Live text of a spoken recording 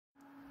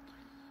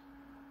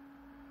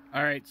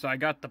Alright, so I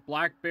got the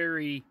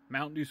Blackberry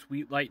Mountain Dew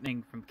Sweet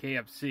Lightning from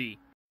KFC.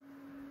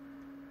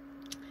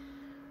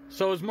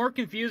 So it's more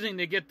confusing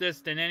to get this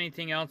than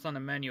anything else on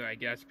the menu, I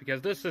guess,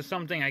 because this is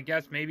something, I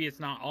guess, maybe it's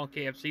not all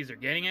KFCs are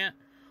getting it,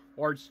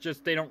 or it's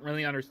just they don't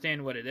really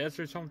understand what it is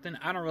or something.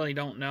 I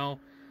don't know,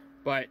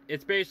 but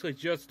it's basically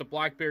just the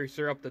blackberry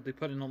syrup that they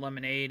put in the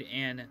lemonade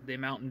and the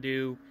Mountain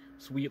Dew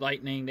Sweet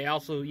Lightning. They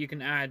also, you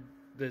can add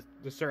the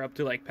syrup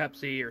to like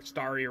Pepsi or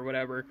Starry or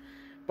whatever,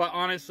 but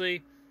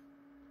honestly,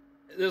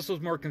 this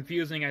was more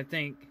confusing, I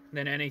think,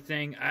 than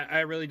anything. I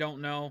really don't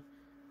know.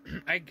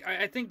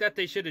 I think that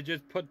they should have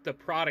just put the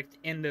product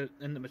in the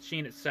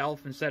machine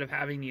itself instead of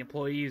having the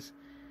employees,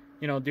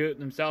 you know, do it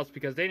themselves,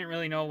 because they didn't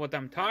really know what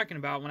I'm talking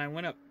about. When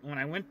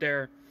I went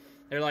there,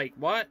 they're like,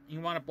 "What?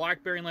 You want a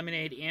blackberry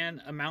lemonade and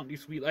a Mountain Dew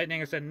Sweet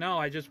Lightning?" I said, "No,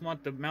 I just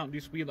want the Mountain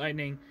Dew Sweet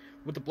Lightning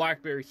with the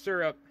blackberry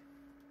syrup."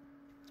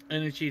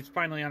 And then she's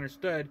finally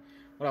understood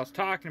what I was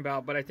talking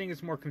about. But I think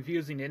it's more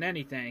confusing than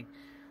anything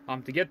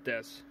to get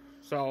this.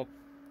 So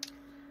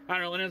I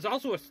don't know, and it's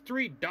also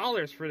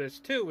 $3 for this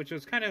too, which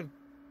was kind of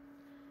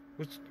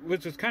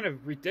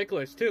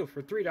ridiculous too.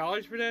 For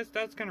 $3 for this,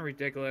 that's kind of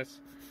ridiculous.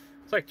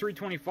 It's like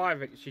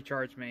 $3.25 she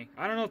charged me.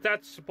 I don't know if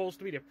that's supposed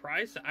to be the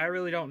price. I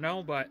really don't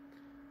know, but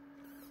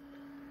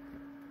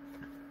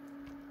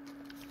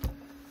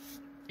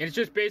it's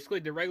just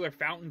basically the regular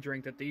fountain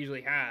drink that they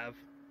usually have.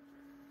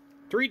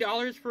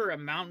 $3 for a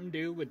Mountain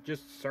Dew with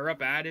just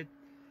syrup added.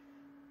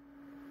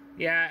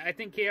 Yeah, I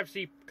think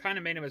KFC kind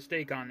of made a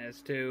mistake on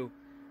this too.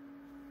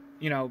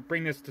 You know,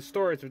 bring this to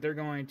stores, but they're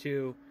going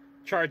to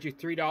charge you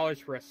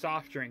 $3 for a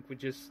soft drink with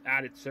just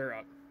added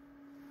syrup.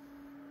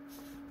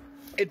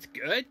 It's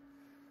good,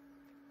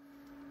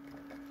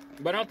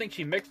 but I don't think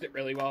she mixed it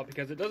really well,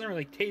 because it doesn't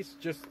really taste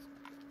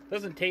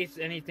doesn't taste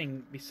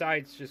anything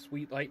besides just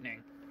Sweet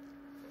Lightning.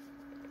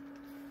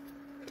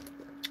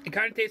 It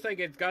kind of tastes like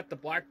it's got the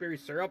blackberry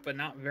syrup, but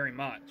not very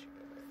much.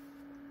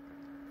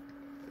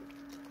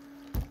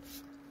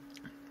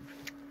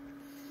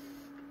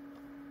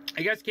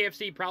 I guess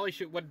KFC probably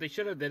should, what they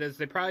should have did is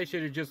they probably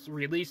should have just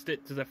released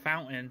it to the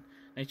fountain.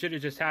 They should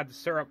have just had the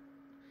syrup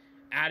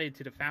added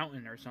to the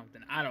fountain or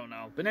something. I don't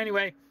know. But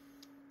anyway,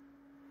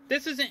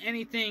 this isn't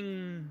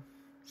anything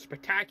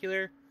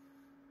spectacular.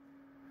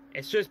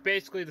 It's just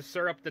basically the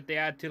syrup that they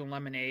add to the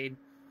lemonade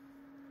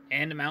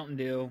and the Mountain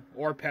Dew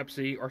or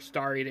Pepsi or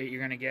Starry that you're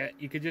going to get.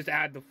 You could just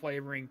add the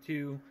flavoring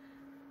to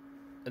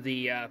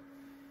the...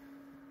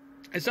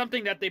 it's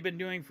something that they've been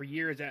doing for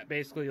years at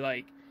basically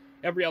like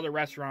every other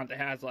restaurant that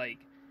has like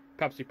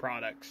Pepsi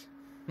products,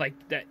 like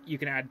that you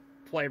can add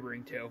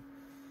flavoring to.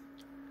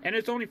 And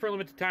it's only for a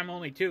limited time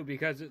only too,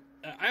 because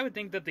I would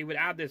think that they would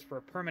add this for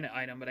a permanent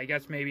item, but I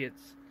guess maybe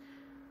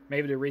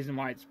the reason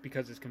why it's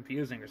because it's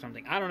confusing or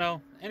something. I don't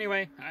know.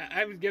 Anyway,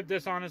 I would give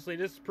this, honestly,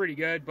 this is pretty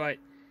good, but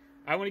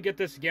I want to get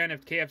this again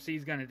if KFC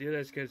is going to do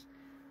this, because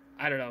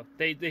I don't know.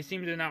 They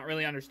seem to not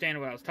really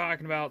understand what I was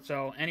talking about.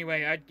 So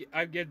anyway,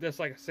 I'd give this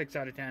like a 6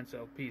 out of 10,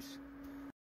 so peace.